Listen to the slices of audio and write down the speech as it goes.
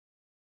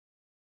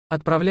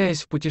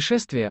Отправляясь в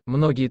путешествие,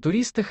 многие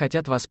туристы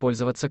хотят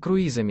воспользоваться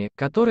круизами,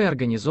 которые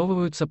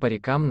организовываются по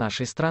рекам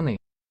нашей страны.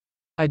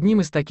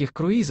 Одним из таких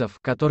круизов,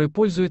 который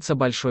пользуется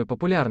большой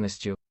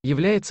популярностью,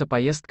 является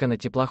поездка на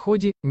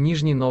теплоходе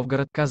Нижний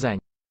Новгород-Казань.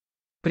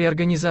 При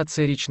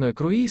организации речной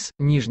круиз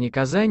Нижний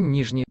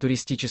Казань-Нижний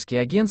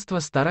туристические агентства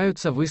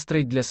стараются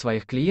выстроить для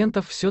своих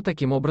клиентов все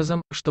таким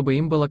образом, чтобы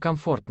им было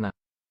комфортно.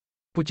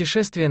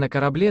 Путешествие на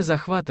корабле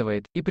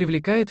захватывает и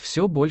привлекает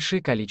все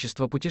большее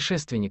количество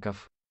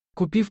путешественников.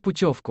 Купив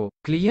путевку,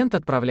 клиент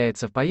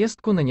отправляется в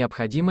поездку на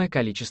необходимое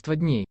количество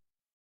дней.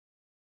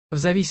 В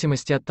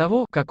зависимости от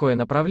того, какое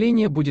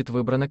направление будет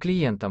выбрано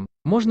клиентом,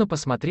 можно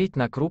посмотреть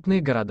на крупные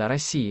города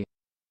России.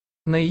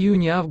 На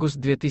июнь-август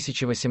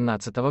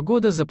 2018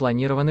 года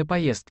запланированы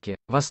поездки,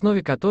 в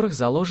основе которых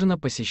заложено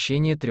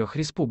посещение 3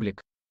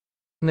 республик.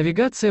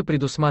 Навигация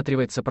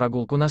предусматривается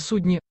прогулку на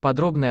судне,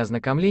 подробное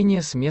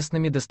ознакомление с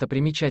местными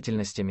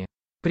достопримечательностями.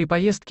 При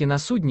поездке на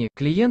судне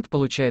клиент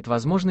получает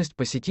возможность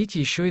посетить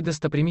еще и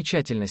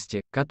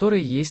достопримечательности,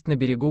 которые есть на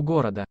берегу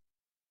города.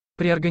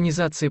 При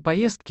организации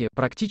поездки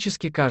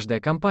практически каждая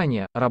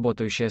компания,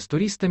 работающая с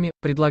туристами,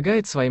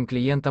 предлагает своим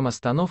клиентам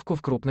остановку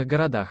в крупных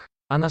городах,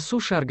 а на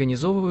суше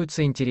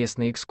организовываются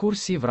интересные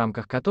экскурсии, в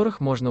рамках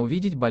которых можно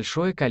увидеть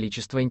большое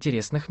количество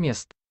интересных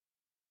мест.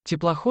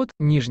 Теплоход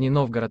Нижний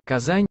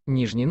Новгород-Казань,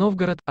 Нижний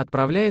Новгород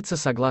отправляется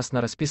согласно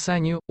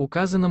расписанию,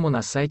 указанному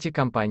на сайте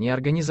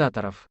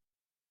компании-организаторов.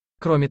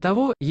 Кроме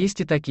того, есть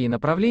и такие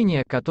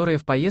направления, которые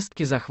в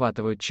поездке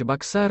захватывают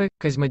Чебоксары,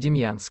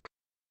 Козьмодемьянск.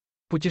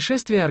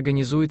 Путешествие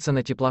организуется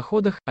на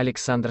теплоходах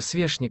Александр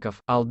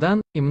Свешников,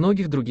 Алдан и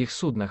многих других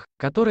суднах,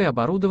 которые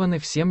оборудованы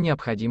всем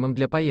необходимым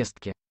для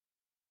поездки.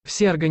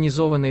 Все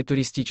организованные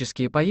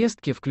туристические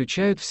поездки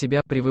включают в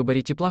себя при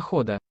выборе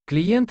теплохода.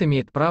 Клиент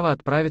имеет право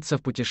отправиться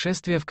в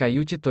путешествие в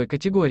каюте той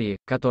категории,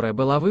 которая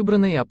была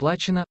выбрана и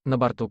оплачена. На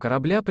борту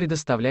корабля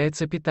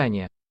предоставляется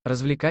питание,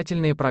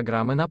 развлекательные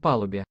программы на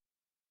палубе.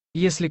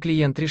 Если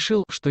клиент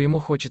решил, что ему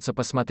хочется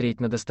посмотреть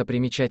на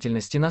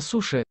достопримечательности на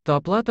суше, то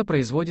оплата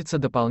производится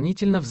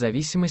дополнительно в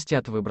зависимости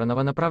от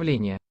выбранного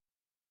направления.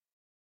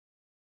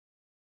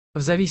 В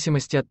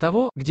зависимости от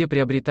того, где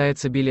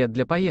приобретается билет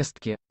для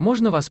поездки,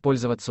 можно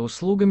воспользоваться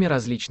услугами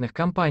различных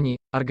компаний,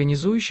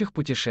 организующих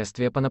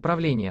путешествия по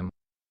направлениям.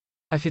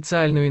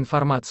 Официальную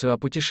информацию о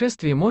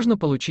путешествии можно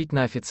получить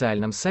на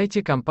официальном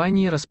сайте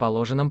компании,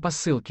 расположенном по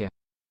ссылке.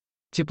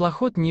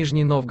 Теплоход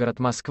Нижний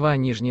Новгород-Москва,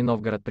 Нижний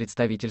Новгород.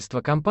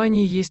 Представительство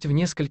компании есть в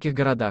нескольких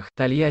городах.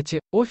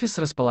 Тольятти, офис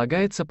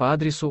располагается по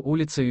адресу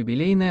улица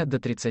Юбилейная, до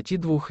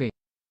 32 И.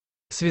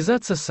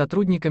 Связаться с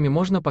сотрудниками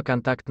можно по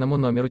контактному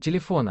номеру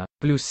телефона,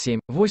 +7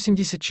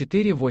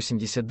 84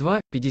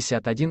 82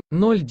 51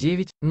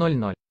 09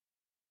 00.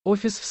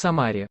 Офис в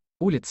Самаре,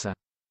 улица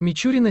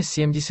Мичурина,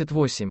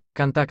 78,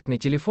 контактный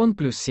телефон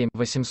 +7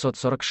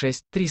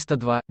 846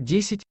 302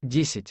 10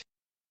 10.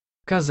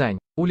 Казань,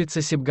 улица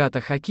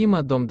Сибгата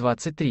Хакима, дом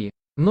 23.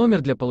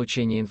 Номер для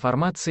получения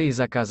информации и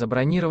заказа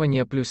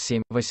бронирования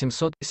 +7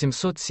 800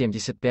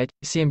 775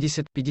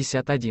 70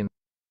 51.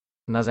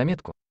 На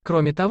заметку.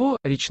 Кроме того,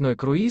 речной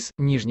круиз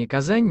Нижний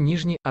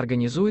Казань-Нижний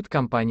организует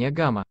компания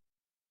 «Гамма».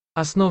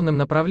 Основным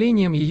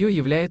направлением ее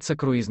является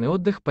круизный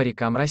отдых по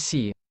рекам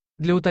России.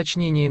 Для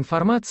уточнения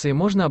информации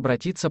можно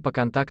обратиться по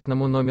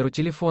контактному номеру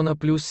телефона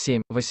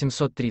 +7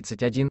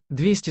 831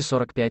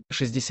 245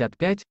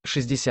 65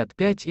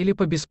 65 или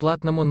по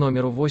бесплатному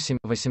номеру 8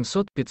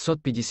 800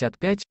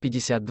 555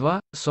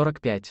 52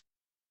 45.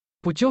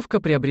 Путевка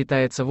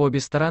приобретается в обе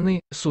стороны.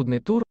 Судный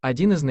тур –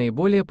 один из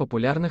наиболее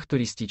популярных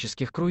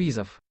туристических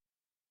круизов.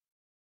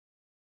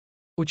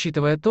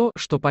 Учитывая то,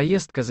 что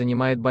поездка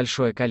занимает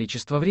большое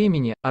количество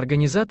времени,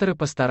 организаторы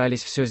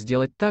постарались все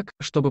сделать так,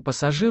 чтобы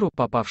пассажиру,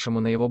 попавшему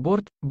на его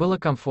борт, было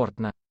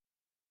комфортно.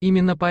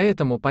 Именно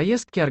поэтому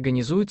поездки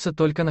организуются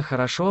только на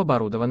хорошо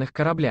оборудованных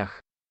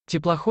кораблях.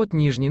 Теплоход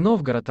Нижний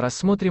Новгород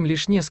рассмотрим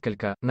лишь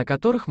несколько, на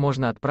которых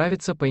можно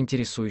отправиться по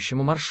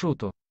интересующему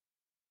маршруту.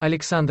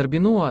 Александр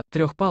Бенуа,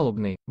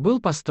 трехпалубный, был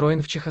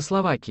построен в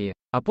Чехословакии,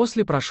 а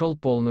после прошел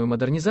полную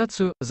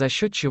модернизацию, за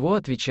счет чего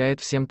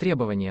отвечает всем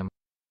требованиям.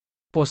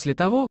 После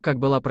того, как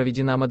была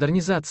проведена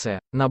модернизация,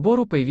 на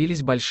бору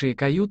появились большие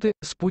каюты,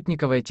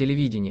 спутниковое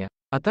телевидение,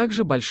 а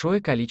также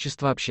большое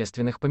количество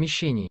общественных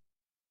помещений.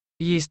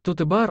 Есть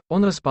тут и бар,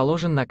 он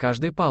расположен на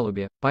каждой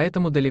палубе,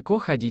 поэтому далеко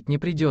ходить не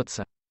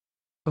придется.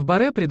 В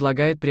баре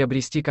предлагает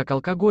приобрести как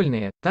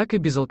алкогольные, так и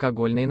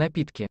безалкогольные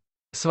напитки.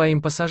 Своим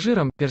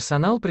пассажирам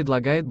персонал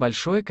предлагает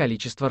большое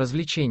количество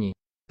развлечений.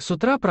 С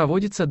утра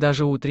проводится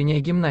даже утренняя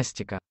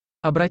гимнастика.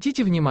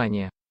 Обратите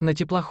внимание, на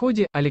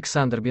теплоходе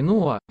Александр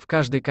Бенуа в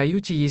каждой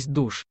каюте есть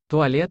душ,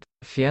 туалет,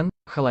 фен,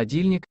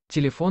 холодильник,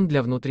 телефон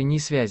для внутренней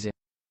связи.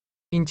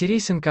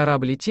 Интересен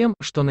корабль и тем,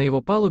 что на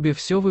его палубе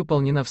все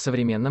выполнено в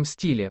современном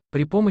стиле,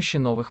 при помощи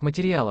новых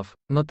материалов,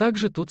 но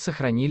также тут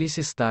сохранились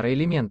и старые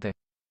элементы.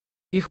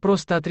 Их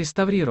просто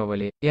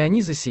отреставрировали, и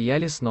они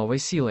засияли с новой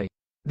силой.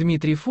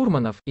 Дмитрий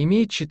Фурманов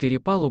имеет 4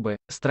 палубы,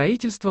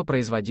 строительство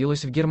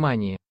производилось в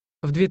Германии.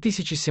 В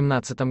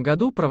 2017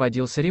 году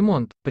проводился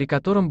ремонт, при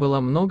котором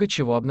было много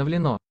чего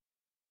обновлено.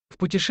 В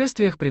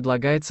путешествиях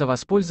предлагается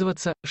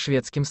воспользоваться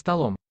шведским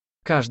столом.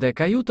 Каждая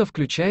каюта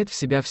включает в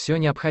себя все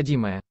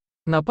необходимое.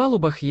 На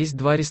палубах есть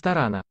 2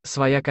 ресторана,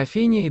 своя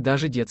кофейня и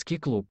даже детский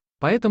клуб,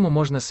 поэтому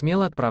можно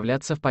смело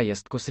отправляться в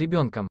поездку с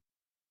ребенком.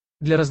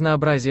 Для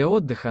разнообразия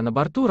отдыха на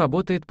борту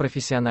работает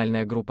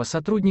профессиональная группа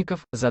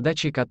сотрудников,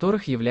 задачей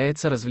которых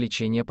является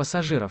развлечение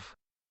пассажиров.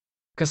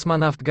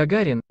 Космонавт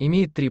Гагарин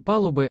имеет 3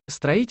 палубы,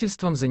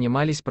 строительством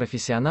занимались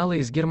профессионалы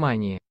из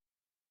Германии.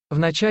 В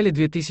начале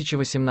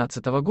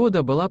 2018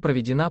 года была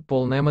проведена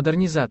полная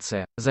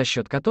модернизация, за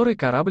счет которой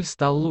корабль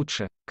стал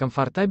лучше,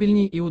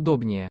 комфортабельнее и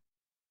удобнее.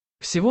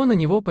 Всего на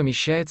него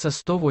помещается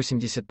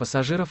 180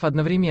 пассажиров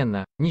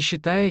одновременно, не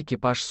считая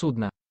экипаж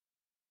судна.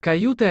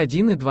 Каюты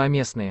 1 и 2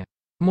 местные.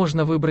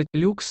 Можно выбрать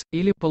люкс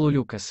или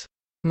полулюкс.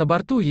 На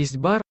борту есть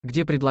бар,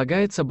 где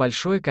предлагается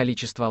большое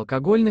количество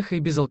алкогольных и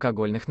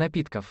безалкогольных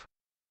напитков.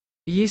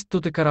 Есть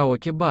тут и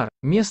караоке-бар,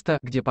 место,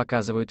 где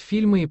показывают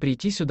фильмы, и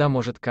прийти сюда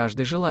может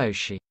каждый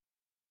желающий.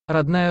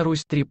 Родная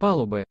Русь 3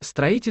 палубы,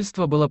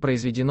 строительство было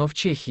произведено в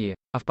Чехии,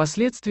 а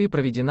впоследствии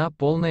проведена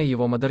полная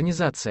его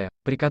модернизация,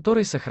 при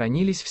которой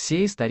сохранились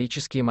все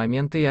исторические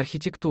моменты и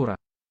архитектура.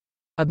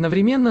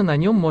 Одновременно на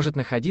нем может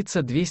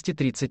находиться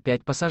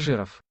 235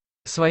 пассажиров.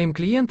 Своим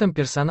клиентам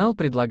персонал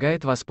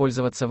предлагает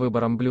воспользоваться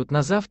выбором блюд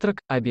на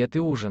завтрак, обед и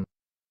ужин.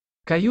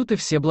 Каюты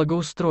все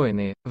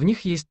благоустроенные, в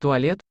них есть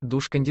туалет,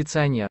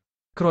 душ-кондиционер.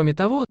 Кроме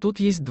того,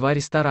 тут есть 2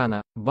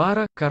 ресторана,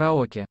 бара,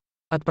 караоке.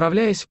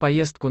 Отправляясь в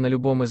поездку на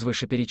любом из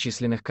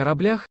вышеперечисленных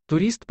кораблях,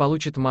 турист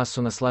получит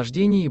массу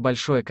наслаждений и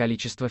большое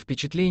количество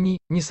впечатлений,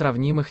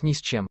 несравнимых ни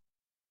с чем.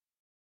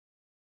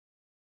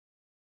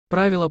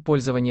 Правила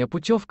пользования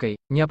путевкой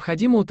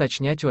необходимо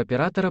уточнять у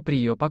оператора при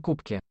ее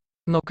покупке.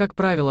 Но, как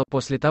правило,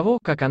 после того,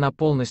 как она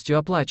полностью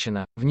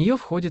оплачена, в нее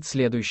входят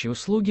следующие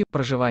услуги: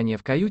 проживание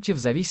в каюте в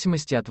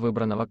зависимости от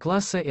выбранного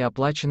класса и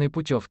оплаченной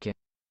путевки.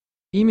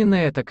 Именно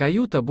эта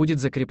каюта будет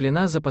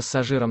закреплена за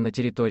пассажиром на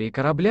территории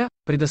корабля,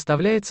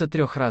 предоставляется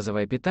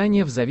 3-разовое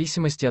питание в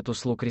зависимости от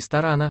услуг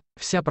ресторана,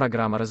 вся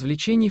программа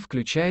развлечений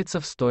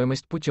включается в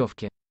стоимость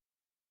путевки.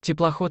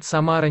 Теплоход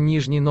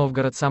Самара-Нижний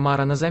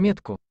Новгород-Самара на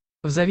заметку.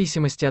 В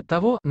зависимости от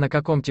того, на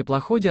каком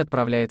теплоходе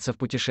отправляется в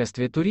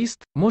путешествие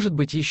турист, может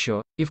быть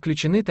еще, и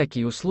включены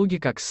такие услуги,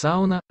 как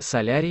сауна,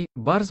 солярий,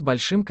 бар с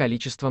большим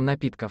количеством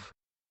напитков.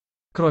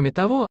 Кроме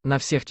того, на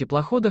всех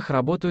теплоходах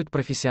работают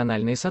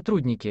профессиональные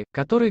сотрудники,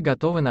 которые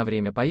готовы на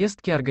время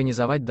поездки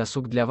организовать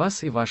досуг для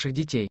вас и ваших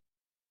детей.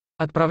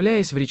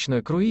 Отправляясь в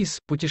речной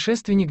круиз,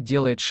 путешественник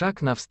делает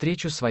шаг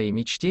навстречу своей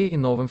мечте и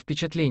новым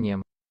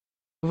впечатлениям.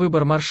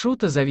 Выбор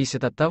маршрута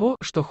зависит от того,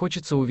 что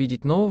хочется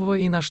увидеть нового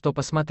и на что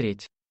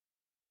посмотреть.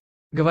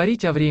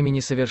 Говорить о времени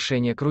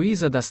совершения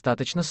круиза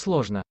достаточно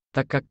сложно,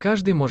 так как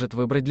каждый может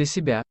выбрать для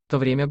себя то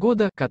время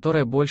года,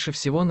 которое больше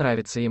всего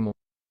нравится ему.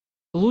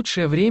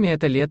 Лучшее время –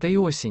 это лето и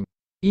осень.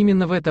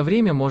 Именно в это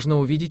время можно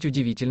увидеть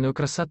удивительную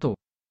красоту.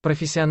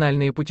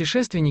 Профессиональные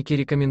путешественники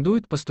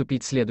рекомендуют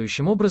поступить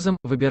следующим образом: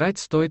 выбирать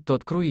стоит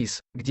тот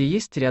круиз, где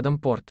есть рядом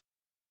порт.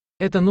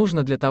 Это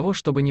нужно для того,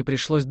 чтобы не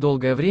пришлось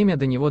долгое время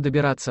до него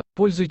добираться,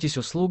 пользуйтесь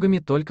услугами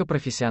только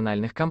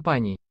профессиональных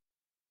компаний.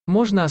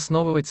 Можно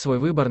основывать свой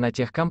выбор на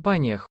тех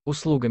компаниях,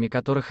 услугами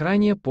которых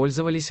ранее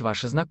пользовались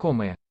ваши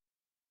знакомые.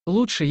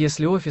 Лучше,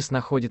 если офис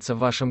находится в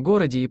вашем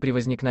городе, и при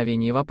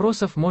возникновении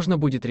вопросов можно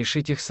будет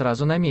решить их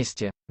сразу на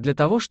месте. Для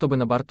того, чтобы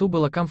на борту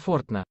было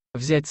комфортно,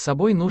 взять с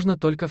собой нужно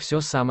только все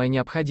самое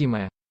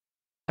необходимое.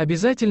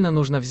 Обязательно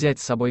нужно взять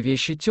с собой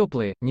вещи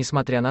теплые,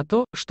 несмотря на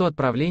то, что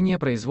отправление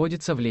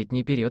производится в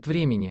летний период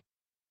времени.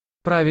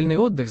 Правильный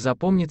отдых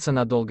запомнится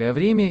на долгое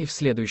время, и в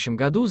следующем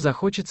году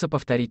захочется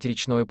повторить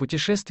речное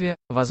путешествие,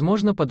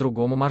 возможно, по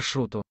другому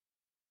маршруту.